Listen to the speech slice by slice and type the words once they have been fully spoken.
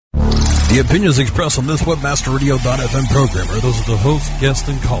The opinions expressed on this WebmasterRadio.fm program are those of the host, guests,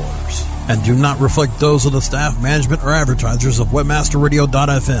 and callers, and do not reflect those of the staff, management, or advertisers of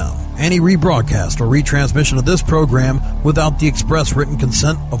WebmasterRadio.fm. Any rebroadcast or retransmission of this program without the express written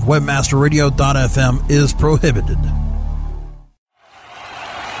consent of WebmasterRadio.fm is prohibited.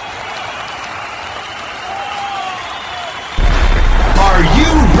 Are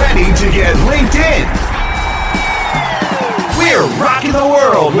you ready to get LinkedIn? We're rocking the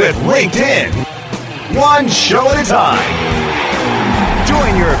world with LinkedIn, one show at a time.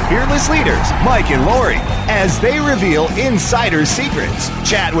 Join your fearless leaders, Mike and Lori, as they reveal insider secrets,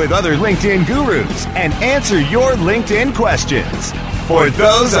 chat with other LinkedIn gurus, and answer your LinkedIn questions. For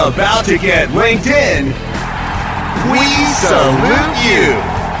those about to get LinkedIn, we salute you.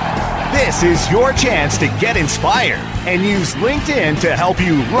 This is your chance to get inspired and use LinkedIn to help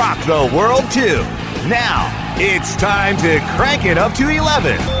you rock the world too. Now, it's time to crank it up to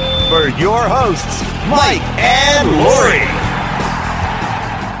 11 for your hosts, Mike and Lori.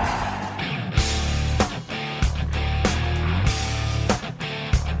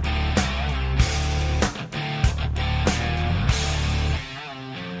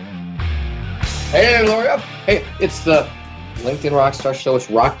 Hey, Lori. Hey, it's the LinkedIn Rockstar Show.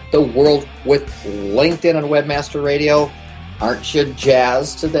 It's Rock the World with LinkedIn on Webmaster Radio. Aren't you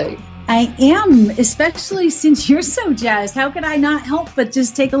jazzed today? I am, especially since you're so jazzed. How could I not help but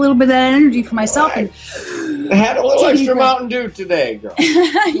just take a little bit of that energy for myself? I had a little extra Mountain Dew today, girl.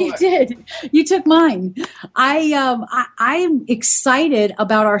 You did. You took mine. I'm excited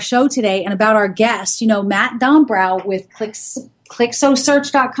about our show today and about our guest. You know, Matt Dombrow with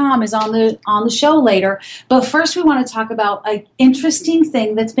ClickSoSearch.com is on the show later. But first, we want to talk about an interesting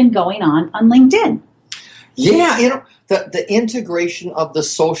thing that's been going on LinkedIn. Yeah, you know, the integration of the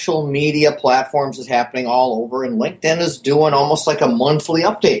social media platforms is happening all over, and LinkedIn is doing almost like a monthly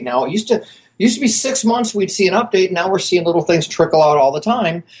update now. It used to be 6 months we'd see an update. Now we're seeing little things trickle out all the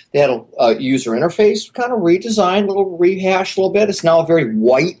time. They had a user interface kind of redesigned, a little rehash a little bit. It's now a very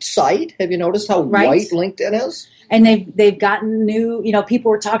white site. Have you noticed how white LinkedIn is? And they've gotten new, you know,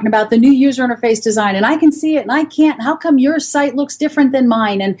 people were talking about the new user interface design, and I can see it and I can't. How come your site looks different than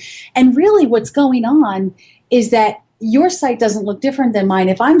mine? And really what's going on is that your site doesn't look different than mine.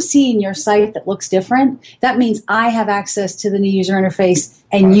 If I'm seeing your site that looks different, that means I have access to the new user interface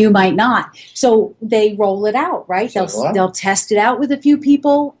and you might not. So they roll it out, right? They'll test it out with a few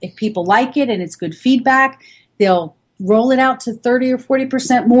people. If people like it and it's good feedback, they'll roll it out to 30 or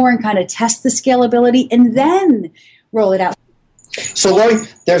 40% more and kind of test the scalability and then roll it out. So, Lori,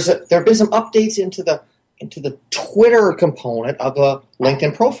 there have been some updates into the Twitter component of a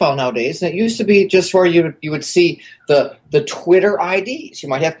LinkedIn profile nowadays. And it used to be just where you would see the Twitter IDs. You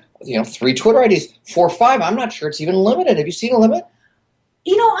might have 3 Twitter IDs, 4 or 5. I'm not sure it's even limited. Have you seen a limit?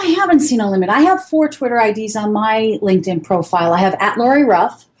 You know, I haven't seen a limit. I have 4 Twitter IDs on my LinkedIn profile. I have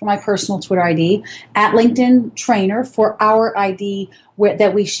 @LoriRuff for my personal Twitter ID, @LinkedIn Trainer for our ID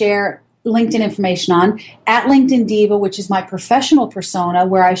that we share LinkedIn information on, @LinkedIn Diva, which is my professional persona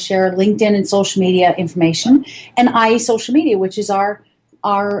where I share LinkedIn and social media information, and iSocial Media, which is our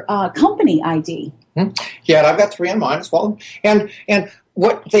company ID. Yeah, and I've got 3 on mine as well. And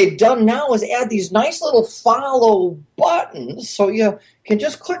what they've done now is add these nice little follow buttons, so you can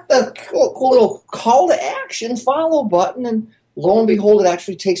just click the cool little call to action follow button, and lo and behold, it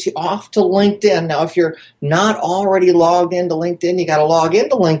actually takes you off to LinkedIn. Now, if you're not already logged into LinkedIn, you got to log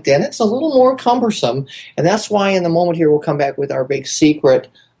into LinkedIn. It's a little more cumbersome, and that's why in the moment here we'll come back with our big secret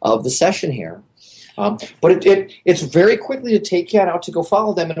of the session here. But it's very quickly to take you out to go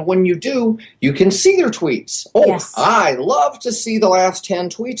follow them, and when you do, you can see their tweets. Oh, yes. I love to see the last 10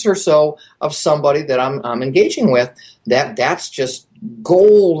 tweets or so of somebody that I'm engaging with. That's just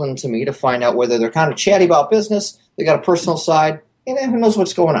golden to me to find out whether they're kind of chatty about business, they got a personal side, and who knows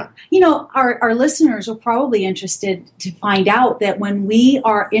what's going on. You know, our listeners are probably interested to find out that when we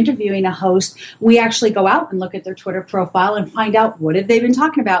are interviewing a host, we actually go out and look at their Twitter profile and find out what have they been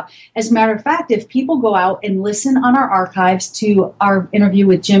talking about. As a matter of fact, if people go out and listen on our archives to our interview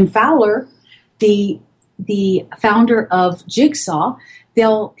with Jim Fowler, the founder of Jigsaw,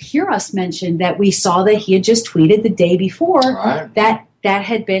 they'll hear us mention that we saw that he had just tweeted the day before that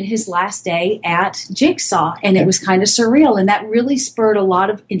had been his last day at Jigsaw, and it was kind of surreal, and that really spurred a lot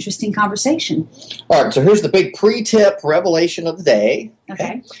of interesting conversation. All right, so here's the big pre-tip revelation of the day.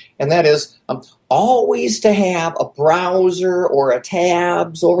 Okay. And that is always to have a browser or a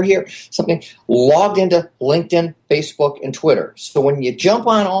tabs over here, something logged into LinkedIn, Facebook, and Twitter. So when you jump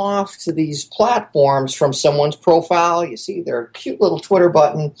on off to these platforms from someone's profile, you see their cute little Twitter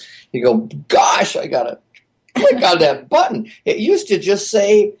button, you go, gosh, I got to click on that button. It used to just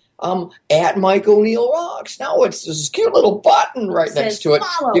say at Mike O'Neill Rocks. Now it's this cute little button right next to it.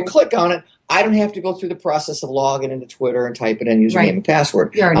 Follow. You click on it. I don't have to go through the process of logging into Twitter and typing in username and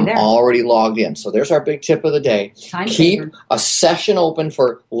password. I'm already logged in. So there's our big tip of the day. Keep a session open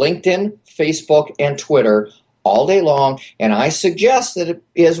for LinkedIn, Facebook, and Twitter all day long. And I suggest that it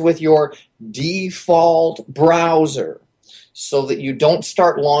is with your default browser so that you don't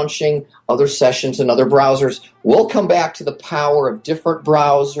start launching other sessions in other browsers. We'll come back to the power of different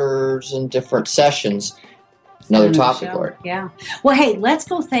browsers and different sessions. Another topic, Lord. Yeah. Well, hey, let's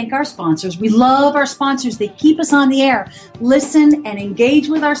go thank our sponsors. We love our sponsors. They keep us on the air. Listen and engage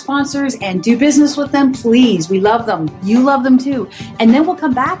with our sponsors and do business with them, please. We love them. You love them too. And then we'll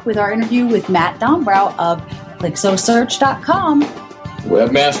come back with our interview with Matt Dombrow of ClickSoSearch.com.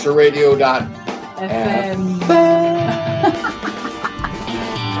 Webmasterradio.fm.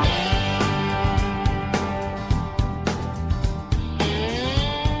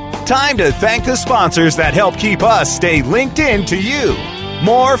 Time to thank the sponsors that help keep us stay linked in to you.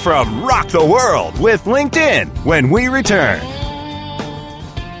 More from Rock the World with LinkedIn when we return.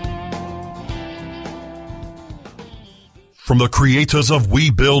 From the creators of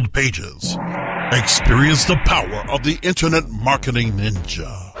We Build Pages, experience the power of the Internet Marketing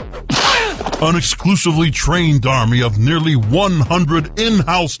Ninja. An exclusively trained army of nearly 100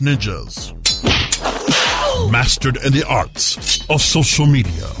 in-house ninjas. Mastered in the arts of social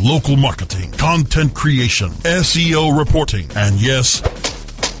media, local marketing, content creation, SEO reporting, and yes,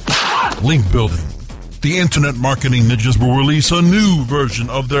 link building. The Internet Marketing Ninjas will release a new version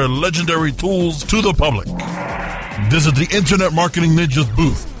of their legendary tools to the public. Visit the Internet Marketing Ninjas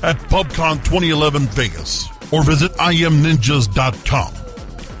booth at PubCon 2011 Vegas or visit imninjas.com.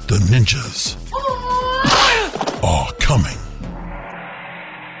 The ninjas are coming.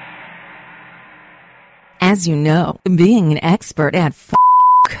 As you know, being an expert at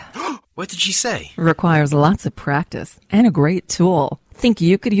What did she say? requires lots of practice and a great tool. Think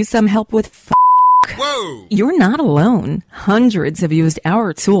you could use some help with Whoa! You're not alone. Hundreds have used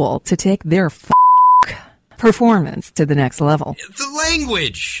our tool to take their performance to the next level. The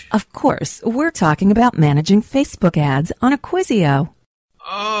language! Of course, we're talking about managing Facebook ads on Acquisio.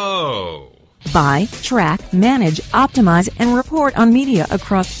 Oh. Buy, track, manage, optimize, and report on media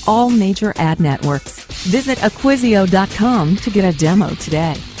across all major ad networks. Visit Acquisio.com to get a demo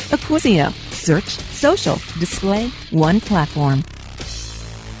today. Acquisio. Search, social, display, one platform.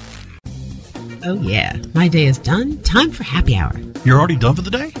 Oh yeah, my day is done. Time for happy hour. You're already done for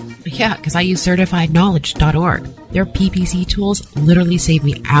the day? Yeah, because I use CertifiedKnowledge.org. Their PPC tools literally save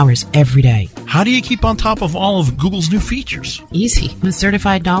me hours every day. How do you keep on top of all of Google's new features? Easy. With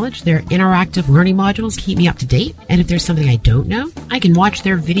Certified Knowledge, their interactive learning modules keep me up to date. And if there's something I don't know, I can watch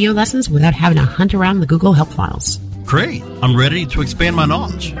their video lessons without having to hunt around the Google Help files. Great. I'm ready to expand my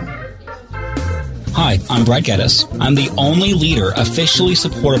knowledge. Hi, I'm Brad Geddes. I'm the only leader officially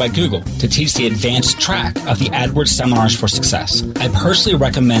supported by Google to teach the advanced track of the AdWords Seminars for Success. I personally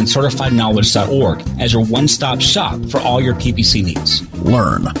recommend CertifiedKnowledge.org as your one-stop shop for all your PPC needs.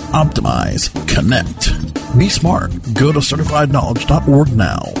 Learn, optimize, connect. Be smart. Go to CertifiedKnowledge.org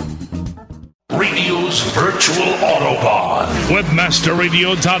now. Radio's virtual Autobahn.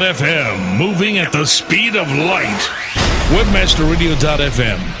 Webmasterradio.fm. Moving at the speed of light.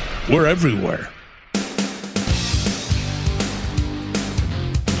 Webmasterradio.fm. We're everywhere.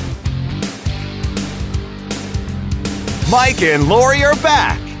 Mike and Lori are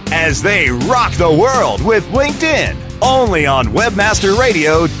back as they rock the world with LinkedIn, only on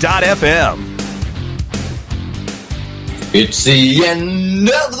webmasterradio.fm. It's the end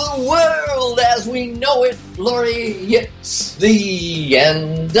of the world as we know it, Lori. It's the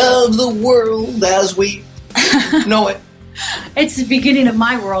end of the world as we know it. It's the beginning of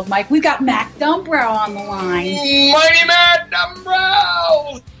my world, Mike. We've got Matt Dombrow on the line. Mighty Matt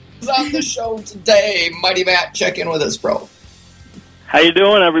Dombrow is on the show today. Mighty Matt, check in with us, bro. How you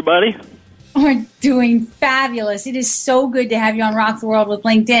doing, everybody? We're doing fabulous. It is so good to have you on Rock the World with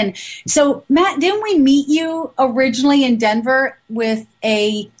LinkedIn. So, Matt, didn't we meet you originally in Denver with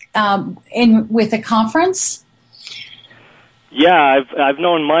a conference? Yeah, I've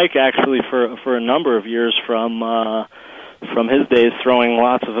known Mike actually for a number of years from his days throwing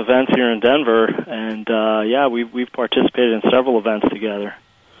lots of events here in Denver, and we've participated in several events together.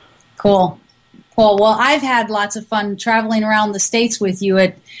 Cool. Well, I've had lots of fun traveling around the States with you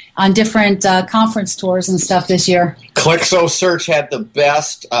on different conference tours and stuff this year. ClickSoSearch had the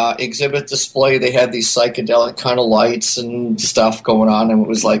best exhibit display. They had these psychedelic kind of lights and stuff going on, and it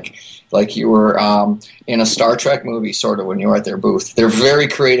was like you were in a Star Trek movie, sort of, when you were at their booth. They're very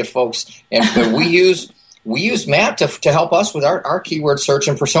creative folks, and we use we use Matt to help us with our keyword search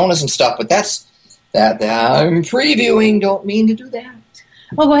and personas and stuff. But that I'm previewing. Don't mean to do that.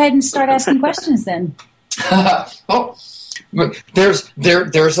 Well, go ahead and start asking questions then. Oh,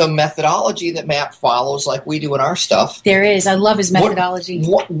 there's a methodology that Matt follows like we do in our stuff. There is. I love his methodology.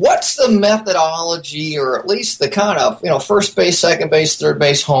 What's the methodology, or at least the kind of first base, second base, third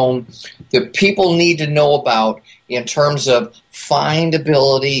base, home that people need to know about in terms of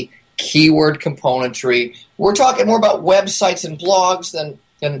findability, keyword componentry? We're talking more about websites and blogs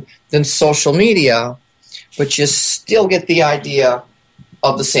than social media, but you still get the idea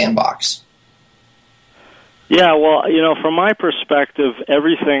of the sandbox. Yeah, well, from my perspective,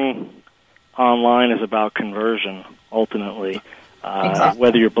 everything online is about conversion, ultimately. Exactly.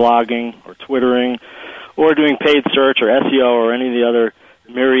 Whether you're blogging or Twittering or doing paid search or SEO or any of the other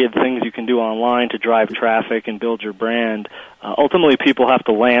myriad things you can do online to drive traffic and build your brand, ultimately people have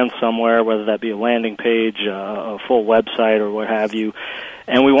to land somewhere, whether that be a landing page, a full website, or what have you.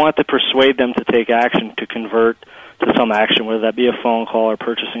 And we want to persuade them to take action, to convert to some action, whether that be a phone call or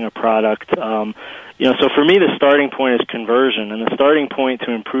purchasing a product. So for me, the starting point is conversion, and the starting point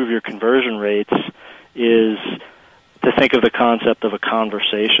to improve your conversion rates is to think of the concept of a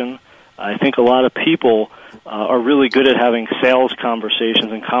conversation. I think a lot of people are really good at having sales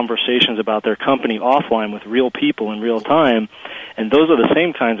conversations and conversations about their company offline with real people in real time, and those are the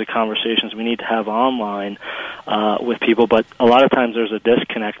same kinds of conversations we need to have online with people, but a lot of times there's a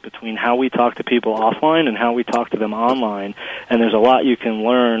disconnect between how we talk to people offline and how we talk to them online, and there's a lot you can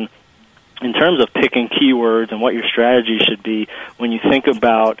learn in terms of picking keywords and what your strategy should be when you think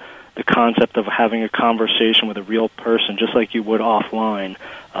about the concept of having a conversation with a real person, just like you would offline.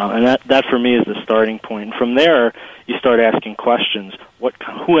 And that for me is the starting point. And from there, you start asking questions.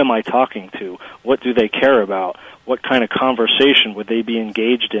 Who am I talking to? What do they care about? What kind of conversation would they be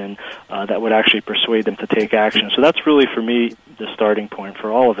engaged in that would actually persuade them to take action? So that's really, for me, the starting point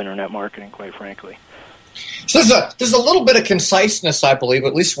for all of Internet marketing, quite frankly. So there's a little bit of conciseness, I believe.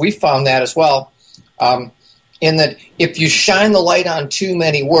 At least we found that as well. In that, if you shine the light on too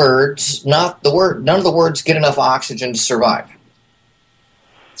many words, none of the words get enough oxygen to survive.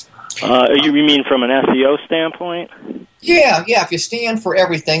 You mean from an SEO standpoint? Yeah. If you stand for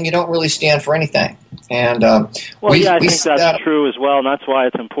everything, you don't really stand for anything. And I think that's true as well, and that's why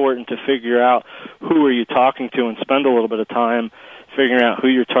it's important to figure out who are you talking to and spend a little bit of time figuring out who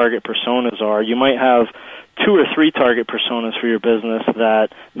your target personas are. You might have 2 or 3 target personas for your business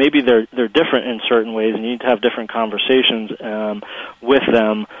that maybe they're different in certain ways, and you need to have different conversations with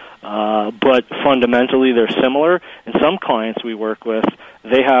them, but fundamentally they're similar. And some clients we work with,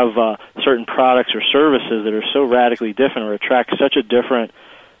 they have certain products or services that are so radically different or attract such a different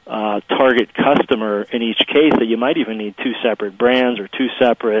target customer in each case that you might even need 2 separate brands or 2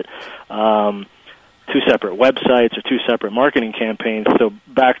 separate websites or 2 separate marketing campaigns. So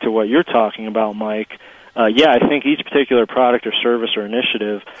back to what you're talking about, Mike, I think each particular product or service or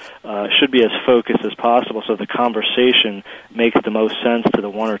initiative should be as focused as possible so the conversation makes the most sense to the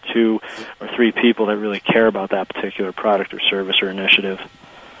 1 or 2 or 3 people that really care about that particular product or service or initiative.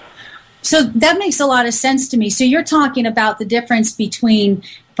 So that makes a lot of sense to me. So you're talking about the difference between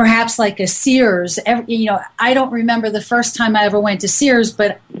perhaps like a Sears. I don't remember the first time I ever went to Sears,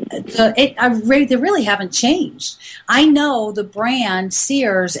 but they really haven't changed. I know the brand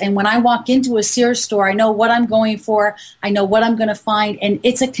Sears, and when I walk into a Sears store, I know what I'm going for. I know what I'm going to find, and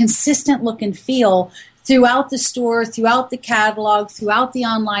it's a consistent look and feel throughout the store, throughout the catalog, throughout the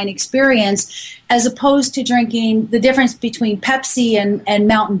online experience, as opposed to drinking the difference between Pepsi and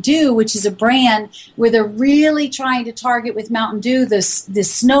Mountain Dew, which is a brand where they're really trying to target with Mountain Dew the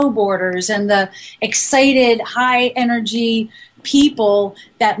snowboarders and the excited, high-energy people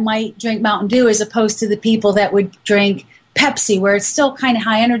that might drink Mountain Dew, as opposed to the people that would drink Pepsi, where it's still kind of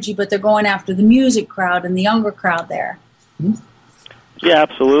high energy, but they're going after the music crowd and the younger crowd there. Mm-hmm. Yeah,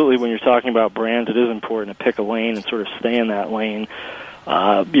 absolutely. When you're talking about brands, it is important to pick a lane and sort of stay in that lane.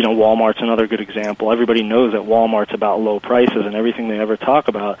 Walmart's another good example. Everybody knows that Walmart's about low prices, and everything they ever talk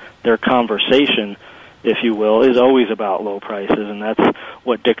about, their conversation, if you will, is always about low prices, and that's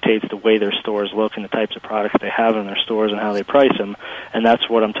what dictates the way their stores look and the types of products they have in their stores and how they price them. And that's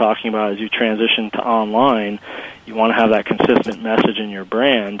what I'm talking about as you transition to online. You want to have that consistent message in your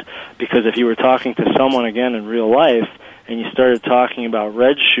brand, because if you were talking to someone, again, in real life, and you started talking about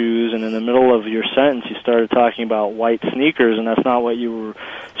red shoes, and in the middle of your sentence you started talking about white sneakers, and that's not what you were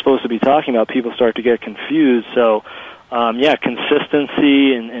supposed to be talking about, people start to get confused. So,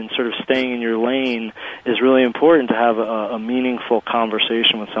 consistency and sort of staying in your lane is really important to have a meaningful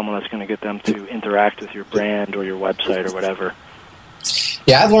conversation with someone that's going to get them to interact with your brand or your website or whatever.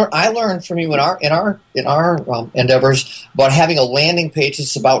 Yeah, I learned from you in our endeavors about having a landing page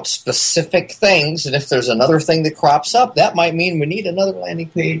that's about specific things, and if there's another thing that crops up, that might mean we need another landing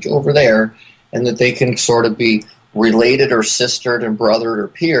page over there, and that they can sort of be related or sistered and brothered or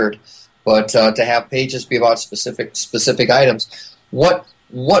peered. But to have pages be about specific items, what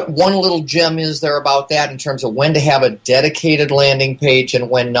one little gem is there about that in terms of when to have a dedicated landing page and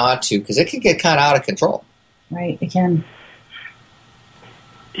when not to? Because it can get kind of out of control. Right, it can.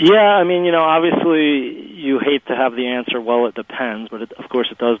 Yeah, I mean, obviously you hate to have the answer, well, it depends, but of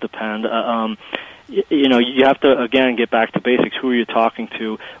course it does depend. You have to, again, get back to basics. Who are you talking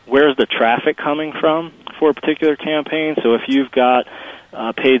to? Where's the traffic coming from for a particular campaign? So if you've got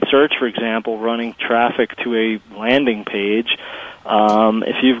paid search, for example, running traffic to a landing page,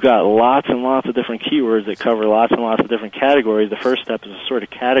 if you've got lots and lots of different keywords that cover lots and lots of different categories, the first step is to sort of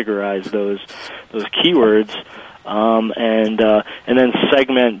categorize those keywords, and then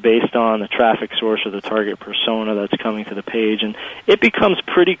segment based on the traffic source or the target persona that's coming to the page. And it becomes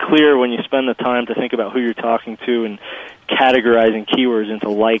pretty clear when you spend the time to think about who you're talking to and categorizing keywords into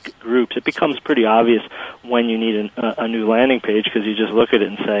like groups. It becomes pretty obvious when you need a new landing page, because you just look at it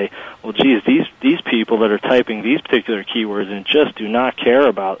and say, well, geez, these people that are typing these particular keywords and just do not care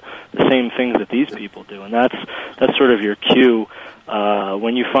about the same things that these people do. And that's sort of your cue.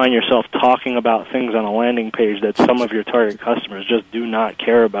 When you find yourself talking about things on a landing page that some of your target customers just do not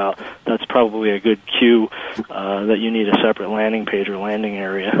care about, that's probably a good cue that you need a separate landing page or landing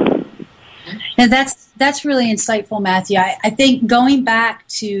area. And that's really insightful, Matthew. I think going back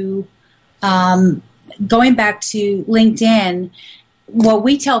to LinkedIn, what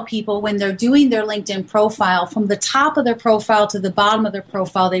we tell people when they're doing their LinkedIn profile, from the top of their profile to the bottom of their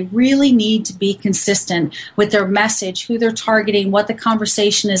profile, they really need to be consistent with their message, who they're targeting, what the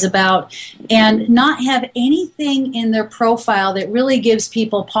conversation is about, and not have anything in their profile that really gives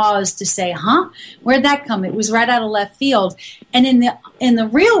people pause to say, where'd that come? It was right out of left field. And in the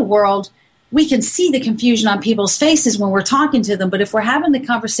real world, we can see the confusion on people's faces when we're talking to them, but if we're having the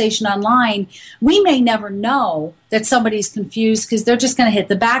conversation online, we may never know that somebody's confused because they're just going to hit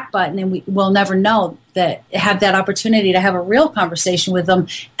the back button, and we'll never know that, have that opportunity to have a real conversation with them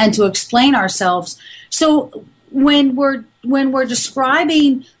and to explain ourselves. So when we're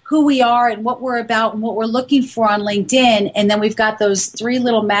describing who we are and what we're about and what we're looking for on LinkedIn, and then we've got those 3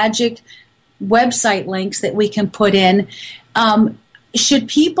 little magic website links that we can put in, should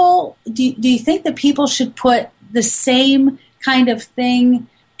people, do you think that people should put the same kind of thing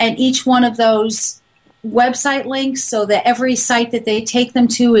at each one of those website links so that every site that they take them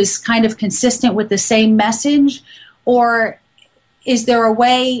to is kind of consistent with the same message? Or is there a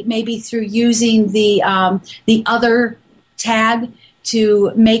way, maybe through using the other tag,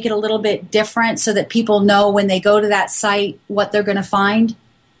 to make it a little bit different so that people know when they go to that site what they're going to find?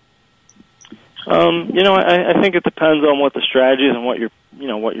 I think it depends on what the strategy is and what you're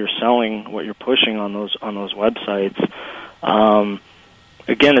selling, what you're pushing on those websites.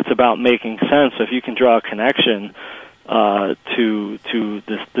 Again, it's about making sense. So if you can draw a connection to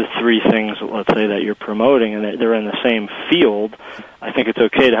the 3 things, let's say, that you're promoting, and they're in the same field, I think it's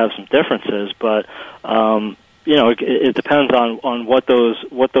okay to have some differences. But it depends on what those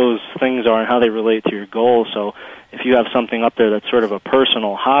things are and how they relate to your goals. So if you have something up there that's sort of a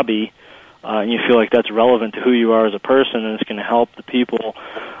personal hobby, and you feel like that's relevant to who you are as a person, and it's going to help the people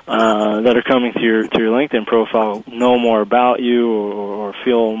that are coming to your LinkedIn profile know more about you or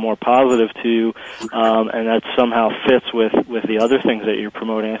feel more positive to you, and that somehow fits with the other things that you're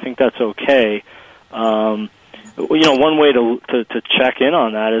promoting, I think that's okay. One way to check in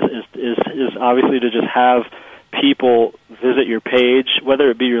on that is obviously to just have people visit your page, whether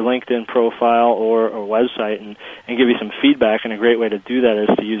it be your LinkedIn profile or website, and give you some feedback. And a great way to do that is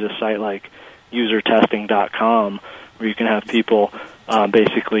to use a site like usertesting.com, where you can have people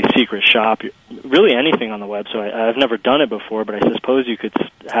basically secret shop really anything on the web. So I've never done it before, but I suppose you could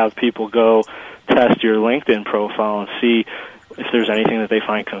have people go test your LinkedIn profile and see if there's anything that they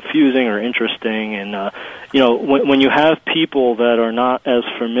find confusing or interesting. And when you have people that are not as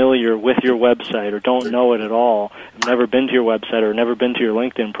familiar with your website or don't know it at all, have never been to your website or never been to your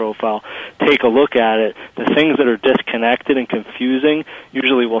LinkedIn profile, take a look at it. The things that are disconnected and confusing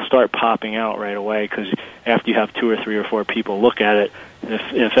usually will start popping out right away, because after you have 2 or 3 or 4 people look at it,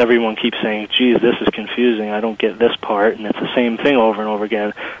 if everyone keeps saying, geez, this is confusing, I don't get this part, and it's the same thing over and over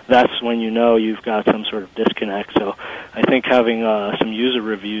again, that's when you know you've got some sort of disconnect. So I think having some user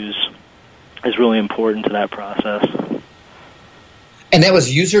reviews is really important to that process. And that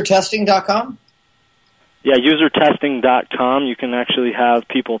was usertesting.com? Yeah, usertesting.com. You can actually have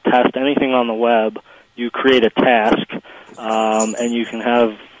people test anything on the web. You create a task, and you can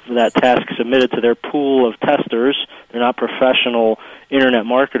have that task submitted to their pool of testers. They're not professional internet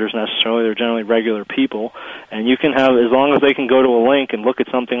marketers necessarily. They're generally regular people. And you can have, as long as they can go to a link and look at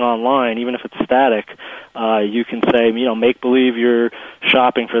something online, even if it's static, you can say, make believe you're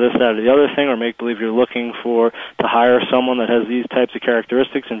shopping for this, that, or the other thing, or make believe you're looking to hire someone that has these types of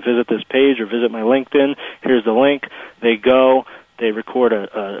characteristics and visit this page or visit my LinkedIn. Here's the link. They go. They record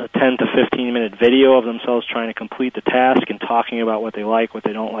a 10 to 15-minute video of themselves trying to complete the task and talking about what they like, what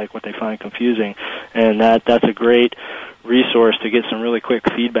they don't like, what they find confusing. And that's a great resource to get some really quick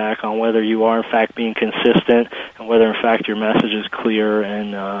feedback on whether you are, in fact, being consistent and whether, in fact, your message is clear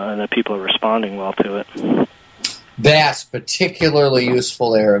and that people are responding well to it. That's particularly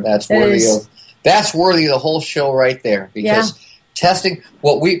useful there. That's worthy of the whole show right there. Because testing,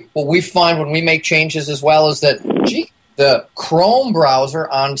 what we find when we make changes as well is that, the Chrome browser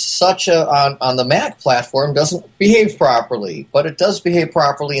on on the Mac platform doesn't behave properly, but it does behave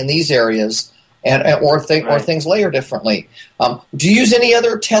properly in these areas, or things layer differently. Do you use any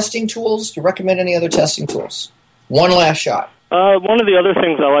other testing tools? Do you recommend any other testing tools? One last shot. One of the other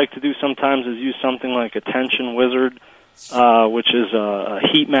things I like to do sometimes is use something like Attention Wizard, which is a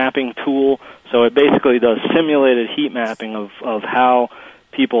heat mapping tool. So it basically does simulated heat mapping of how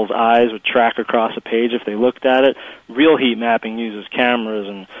people's eyes would track across a page if they looked at it. Real heat mapping uses cameras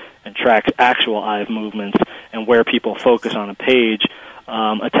and tracks actual eye movements and where people focus on a page.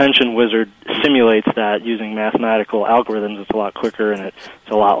 Attention Wizard simulates that using mathematical algorithms. It's a lot quicker and it's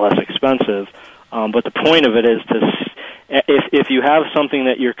a lot less expensive. But the point of it is if you have something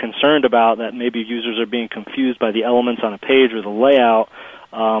that you're concerned about, that maybe users are being confused by the elements on a page or the layout,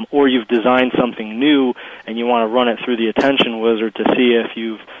 or you've designed something new and you want to run it through the Attention Wizard to see if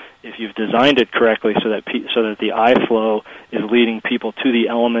you've designed it correctly so that the eye flow is leading people to the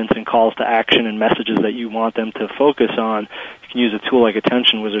elements and calls to action and messages that you want them to focus on. You can use a tool like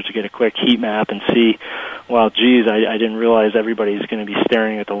Attention Wizard to get a quick heat map and see, well, geez, I didn't realize everybody's going to be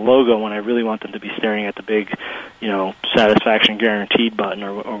staring at the logo when I really want them to be staring at the big, satisfaction guaranteed button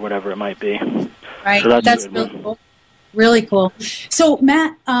or whatever it might be. Right. So that's really cool. Really cool. So,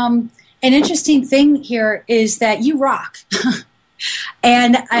 Matt, an interesting thing here is that you rock.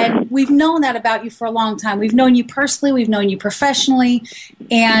 And we've known that about you for a long time. We've known you personally. We've known you professionally.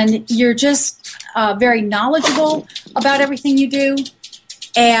 And you're just very knowledgeable about everything you do.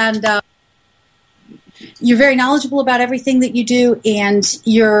 And you're very knowledgeable about everything that you do. And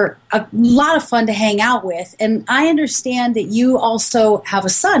you're a lot of fun to hang out with. And I understand that you also have a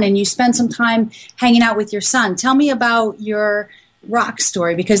son and you spend some time hanging out with your son. Tell me about your rock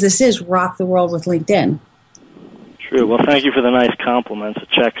story, because this is Rock the World with LinkedIn. True. Well, thank you for the nice compliments. A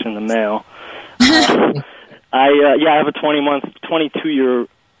check's in the mail. I have a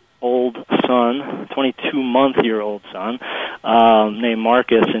 22-year-old son, 22-month-year-old son named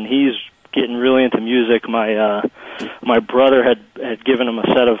Marcus, and he's getting really into music. My brother had given him a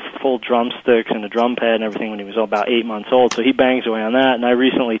set of full drumsticks and a drum pad and everything when he was about 8 months old, so he bangs away on that. And I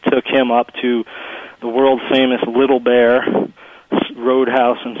recently took him up to the world-famous Little Bear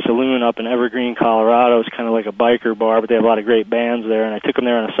Roadhouse and Saloon up in Evergreen, Colorado. It's kind of like a biker bar, but they have a lot of great bands there. And I took him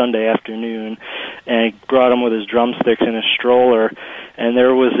there on a Sunday afternoon and brought him with his drumsticks and his stroller. And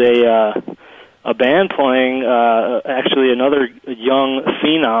there was a band playing, actually another young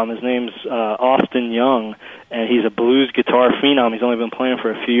phenom. His name's Austin Young, and he's a blues guitar phenom. He's only been playing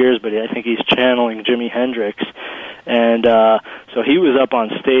for a few years, but I think he's channeling Jimi Hendrix. And so he was up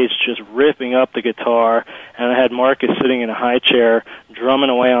on stage just ripping up the guitar, and I had Marcus sitting in a high chair drumming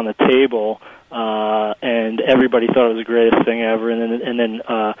away on the table, and everybody thought it was the greatest thing ever. And then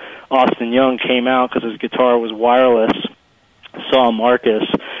Austin Young came out because his guitar was wireless, saw Marcus,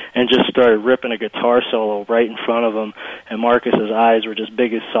 and just started ripping a guitar solo right in front of him, and Marcus's eyes were just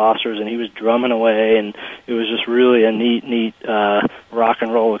big as saucers, and he was drumming away, and it was just really a neat rock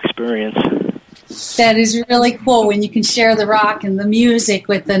and roll experience. That is really cool when you can share the rock and the music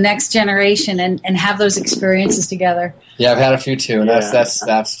with the next generation and have those experiences together. Yeah, I've had a few too, and that's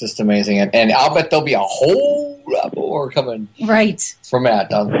just amazing. And I'll bet there'll be a whole lot more coming from Matt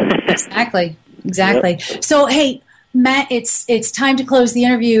down there. Exactly. Yep. So, hey, Matt, it's time to close the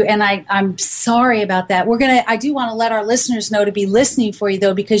interview, and I'm sorry about that. I do want to let our listeners know to be listening for you,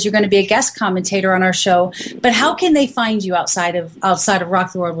 though, because you're going to be a guest commentator on our show. But how can they find you outside of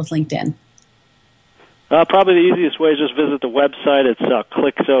Rock the World with LinkedIn? Probably the easiest way is just visit the website. It's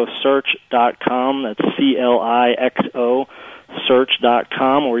clixosearch.com. That's CLIXO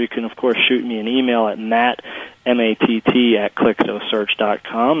search.com, or you can, of course, shoot me an email at matt, M-A-T-T, at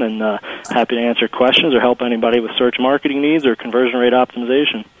clixosearch.com, and happy to answer questions or help anybody with search marketing needs or conversion rate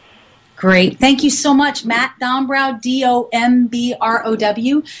optimization. Great. Thank you so much, Matt Dombrow,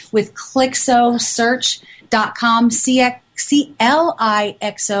 DOMBROW, with Clixosearch.com,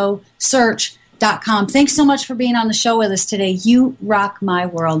 CLIXO search.com. Thanks so much for being on the show with us today. You rock my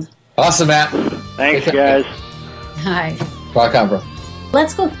world. Awesome, Matt. Thanks, guys. Hi. Rock on, bro.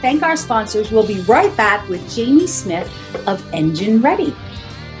 Let's go thank our sponsors. We'll be right back with Jamie Smith of Engine Ready.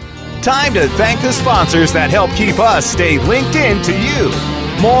 Time to thank the sponsors that help keep us stay linked in to you.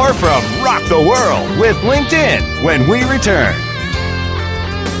 More from Rock the World with LinkedIn when we return.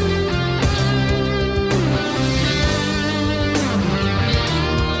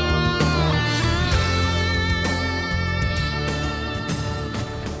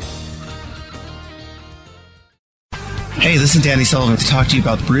 Hey, this is Danny Sullivan to talk to you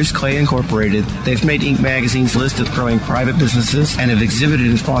about Bruce Clay Incorporated. They've made Inc. magazine's list of growing private businesses and have exhibited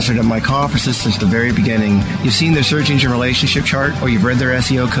and sponsored at my conferences since the very beginning. You've seen their search engine relationship chart, or you've read their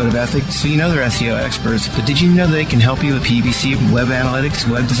SEO code of ethics, so you know they're SEO experts. But did you know they can help you with PPC, web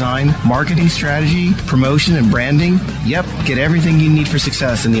analytics, web design, marketing strategy, promotion, and branding? Yep, get everything you need for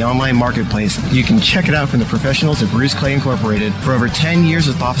success in the online marketplace. You can check it out from the professionals at Bruce Clay Incorporated. For over 10 years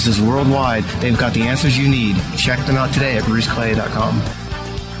with offices worldwide, they've got the answers you need. Check them out today at bruceclay.com.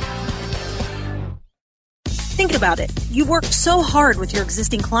 Think about it. You work so hard with your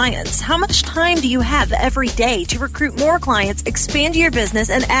existing clients. How much time do you have every day to recruit more clients, expand your business,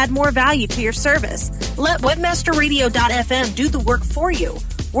 and add more value to your service? Let webmasterradio.fm do the work for you.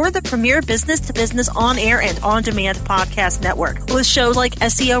 We're the premier business-to-business on-air and on-demand podcast network with shows like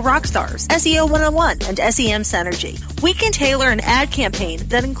SEO Rockstars, SEO 101, and SEM Synergy. We can tailor an ad campaign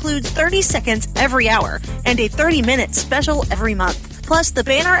that includes 30 seconds every hour and a 30-minute special every month. Plus the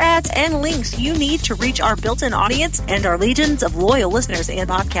banner ads and links you need to reach our built-in audience and our legions of loyal listeners and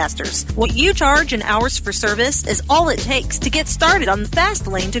podcasters. What you charge in hours for service is all it takes to get started on the fast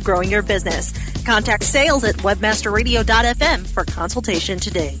lane to growing your business. Contact sales at webmasterradio.fm for consultation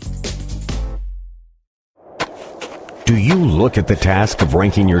today. Do you look at the task of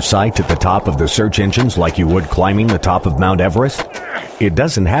ranking your site at the top of the search engines like you would climbing the top of Mount Everest? It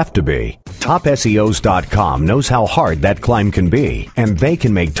doesn't have to be. TopSEOs.com knows how hard that climb can be, and they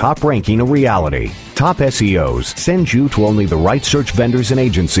can make top ranking a reality. Top SEOs sends you to only the right search vendors and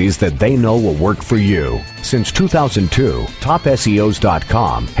agencies that they know will work for you. Since 2002,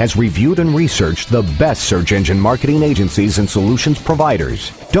 TopSEOs.com has reviewed and researched the best search engine marketing agencies and solutions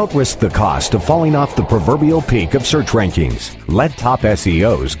providers. Don't risk the cost of falling off the proverbial peak of search rankings. Let Top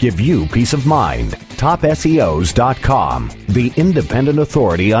SEOs give you peace of mind. TopSEOs.com, the independent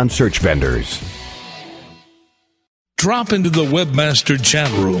authority on search vendors. Drop into the Webmaster chat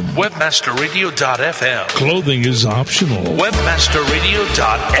room. Webmasterradio.fm. Clothing is optional.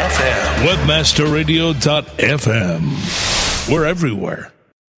 Webmasterradio.fm. Webmasterradio.fm. We're everywhere.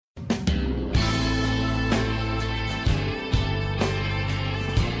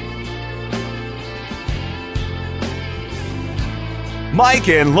 Mike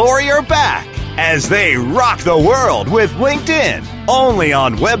and Lori are back as they rock the world with LinkedIn, only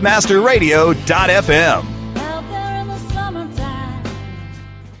on webmasterradio.fm.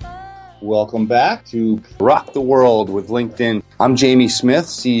 Welcome back to Rock the World with LinkedIn. I'm Jamie Smith,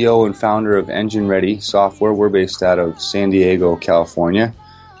 CEO and founder of Engine Ready Software. We're based out of San Diego, California.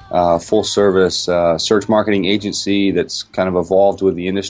 Full-service search marketing agency that's kind of evolved with the industry.